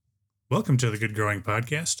Welcome to the Good Growing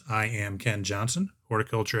Podcast. I am Ken Johnson,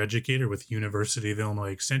 horticulture educator with University of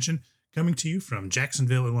Illinois Extension, coming to you from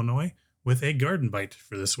Jacksonville, Illinois, with a Gardenbite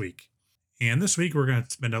for this week. And this week we're going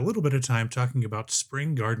to spend a little bit of time talking about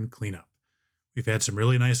spring garden cleanup. We've had some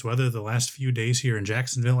really nice weather the last few days here in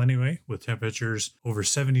Jacksonville anyway, with temperatures over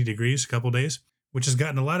 70 degrees a couple days, which has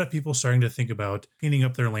gotten a lot of people starting to think about cleaning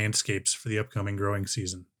up their landscapes for the upcoming growing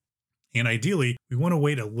season. And ideally, we want to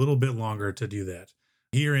wait a little bit longer to do that.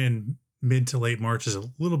 Here in mid to late March is a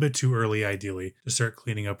little bit too early, ideally, to start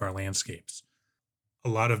cleaning up our landscapes. A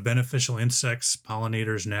lot of beneficial insects,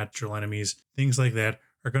 pollinators, natural enemies, things like that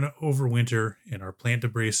are going to overwinter in our plant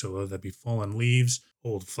debris, so whether that be fallen leaves,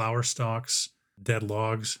 old flower stalks, dead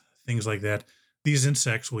logs, things like that. These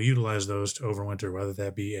insects will utilize those to overwinter, whether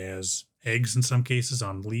that be as eggs in some cases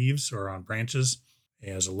on leaves or on branches,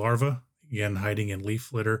 as a larva, again, hiding in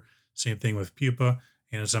leaf litter. Same thing with pupa,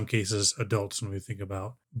 and in some cases, adults when we think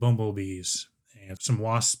about bumblebees and some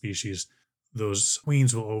wasp species. Those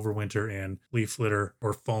queens will overwinter in leaf litter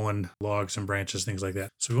or fallen logs and branches, things like that.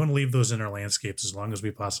 So we want to leave those in our landscapes as long as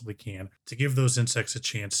we possibly can to give those insects a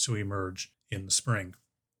chance to emerge in the spring.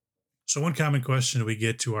 So one common question we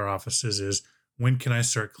get to our offices is, when can I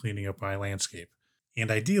start cleaning up my landscape?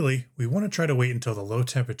 And ideally, we want to try to wait until the low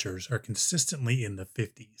temperatures are consistently in the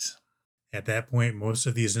 50s. At that point, most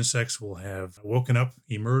of these insects will have woken up,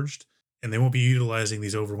 emerged, and they won't be utilizing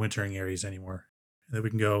these overwintering areas anymore. And then we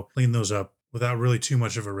can go clean those up without really too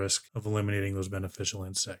much of a risk of eliminating those beneficial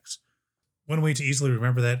insects. One way to easily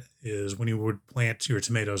remember that is when you would plant your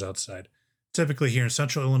tomatoes outside. Typically here in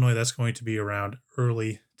central Illinois, that's going to be around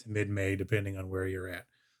early to mid-May, depending on where you're at.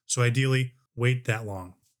 So ideally, wait that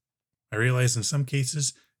long. I realize in some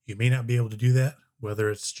cases, you may not be able to do that, whether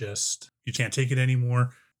it's just you can't take it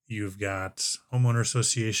anymore, you've got homeowner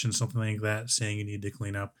association, something like that, saying you need to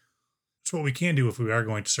clean up. So what we can do if we are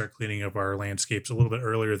going to start cleaning up our landscapes a little bit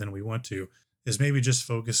earlier than we want to is maybe just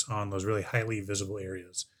focus on those really highly visible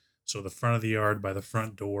areas. So the front of the yard, by the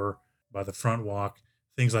front door, by the front walk,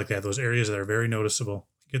 things like that, those areas that are very noticeable,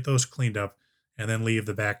 get those cleaned up, and then leave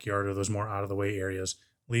the backyard or those more out-of-the-way areas,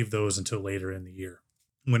 leave those until later in the year.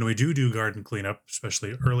 When we do garden cleanup,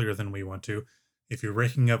 especially earlier than we want to, if you're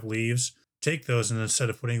raking up leaves, take those and instead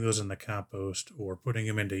of putting those in the compost or putting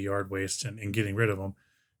them into yard waste and getting rid of them,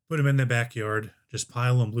 put them in the backyard, just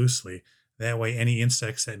pile them loosely. That way any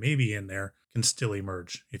insects that may be in there can still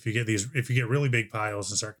emerge. If you get really big piles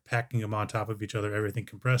and start packing them on top of each other, everything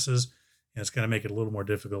compresses, and it's going to make it a little more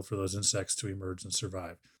difficult for those insects to emerge and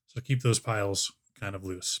survive. So keep those piles kind of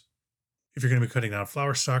loose. If you're going to be cutting down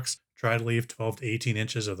flower stalks, try to leave 12 to 18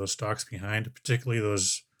 inches of those stalks behind, particularly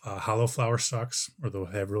those hollow flower stalks, or they'll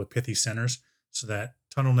have really pithy centers, so that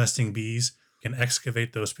tunnel nesting bees can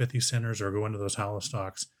excavate those pithy centers or go into those hollow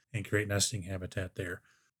stalks and create nesting habitat there.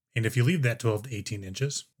 And if you leave that 12 to 18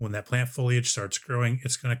 inches, when that plant foliage starts growing,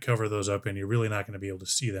 it's going to cover those up and you're really not going to be able to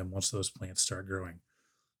see them once those plants start growing.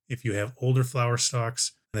 If you have older flower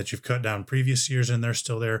stalks that you've cut down previous years and they're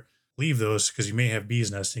still there, leave those because you may have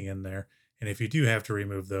bees nesting in there. And if you do have to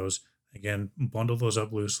remove those, again, bundle those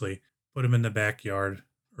up loosely, put them in the backyard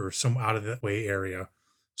or some out of the way area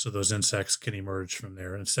so those insects can emerge from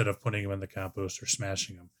there instead of putting them in the compost or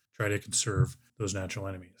smashing them. Try to conserve those natural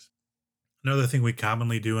enemies. Another thing we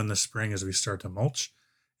commonly do in the spring is we start to mulch,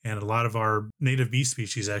 and a lot of our native bee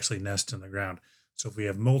species actually nest in the ground. So if we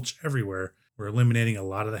have mulch everywhere, we're eliminating a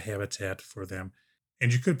lot of the habitat for them,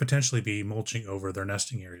 and you could potentially be mulching over their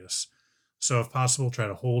nesting areas. So if possible, try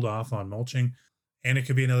to hold off on mulching. And it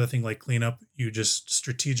could be another thing like cleanup. You just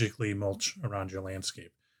strategically mulch around your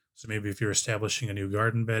landscape. So maybe if you're establishing a new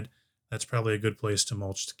garden bed, that's probably a good place to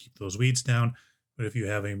mulch to keep those weeds down. But if you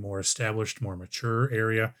have a more established, more mature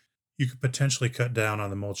area, you could potentially cut down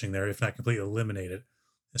on the mulching there, if not completely eliminate it,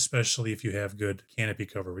 especially if you have good canopy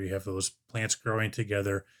cover where you have those plants growing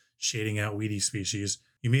together, shading out weedy species.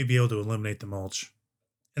 You may be able to eliminate the mulch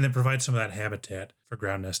and then provide some of that habitat for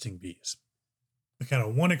ground nesting bees. The kind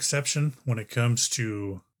of one exception when it comes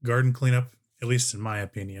to garden cleanup, at least in my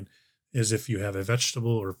opinion, is if you have a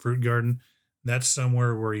vegetable or fruit garden. That's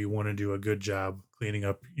somewhere where you want to do a good job cleaning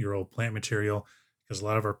up your old plant material, because a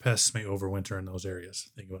lot of our pests may overwinter in those areas.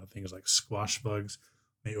 Think about things like squash bugs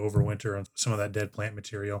may overwinter on some of that dead plant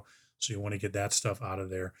material, so you want to get that stuff out of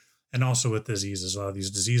there. And also with diseases, a lot of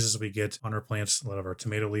these diseases we get on our plants, a lot of our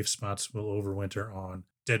tomato leaf spots will overwinter on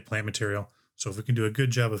dead plant material. So if we can do a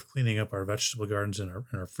good job of cleaning up our vegetable gardens and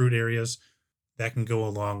our fruit areas, that can go a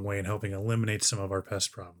long way in helping eliminate some of our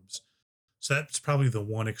pest problems. So that's probably the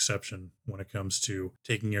one exception when it comes to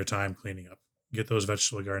taking your time cleaning up. Get those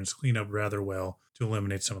vegetable gardens cleaned up rather well to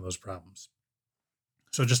eliminate some of those problems.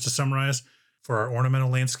 So just to summarize, for our ornamental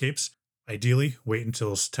landscapes, Ideally, wait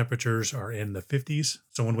until temperatures are in the 50s.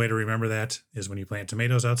 So one way to remember that is when you plant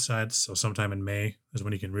tomatoes outside. So sometime in May is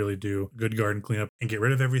when you can really do good garden cleanup and get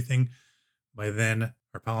rid of everything. By then,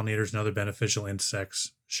 our pollinators and other beneficial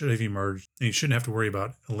insects should have emerged, and you shouldn't have to worry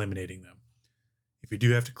about eliminating them. If you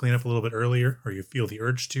do have to clean up a little bit earlier, or you feel the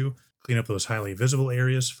urge to, clean up those highly visible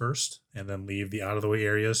areas first, and then leave the out of the way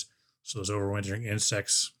areas so those overwintering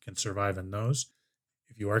insects can survive in those.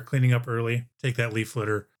 If you are cleaning up early, take that leaf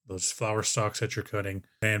litter, those flower stalks that you're cutting,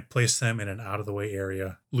 and place them in an out of the way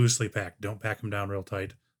area, loosely packed. Don't pack them down real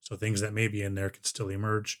tight, so things that may be in there can still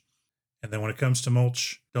emerge. And then when it comes to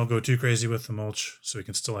mulch, don't go too crazy with the mulch so we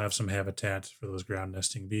can still have some habitat for those ground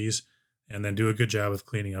nesting bees. And then do a good job with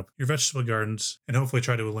cleaning up your vegetable gardens and hopefully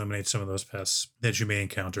try to eliminate some of those pests that you may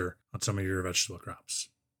encounter on some of your vegetable crops.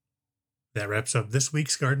 That wraps up this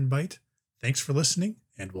week's Garden Bite. Thanks for listening,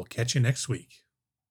 and we'll catch you next week.